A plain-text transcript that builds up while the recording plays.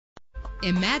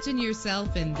Imagine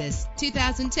yourself in this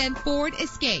 2010 Ford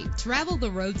Escape. Travel the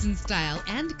roads in style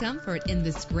and comfort in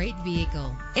this great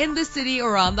vehicle. In the city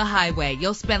or on the highway,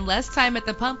 you'll spend less time at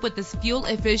the pump with this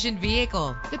fuel-efficient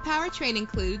vehicle. The powertrain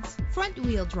includes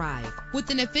front-wheel drive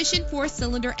with an efficient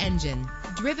 4-cylinder engine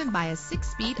driven by a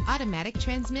 6-speed automatic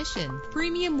transmission.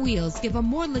 Premium wheels give a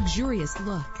more luxurious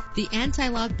look. The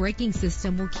anti-lock braking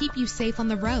system will keep you safe on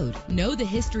the road. Know the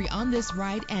history on this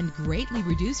ride and greatly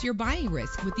reduce your buying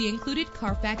risk with the included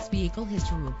Carfax Vehicle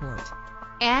History Report.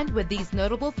 And with these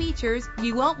notable features,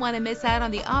 you won't want to miss out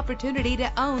on the opportunity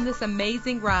to own this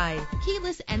amazing ride.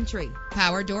 Keyless entry,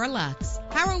 power door locks,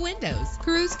 power windows,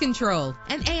 cruise control,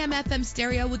 an AM/FM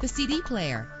stereo with a CD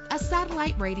player, a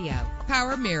satellite radio,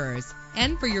 power mirrors.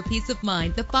 And for your peace of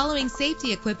mind, the following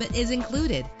safety equipment is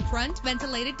included: front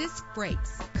ventilated disc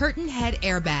brakes, curtain head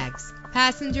airbags,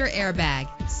 passenger airbag,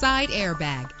 side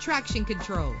airbag, traction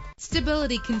control,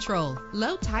 stability control,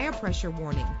 low tire pressure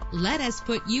warning. Let us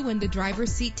put you in the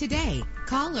driver's seat today.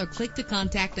 Call or click to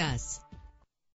contact us.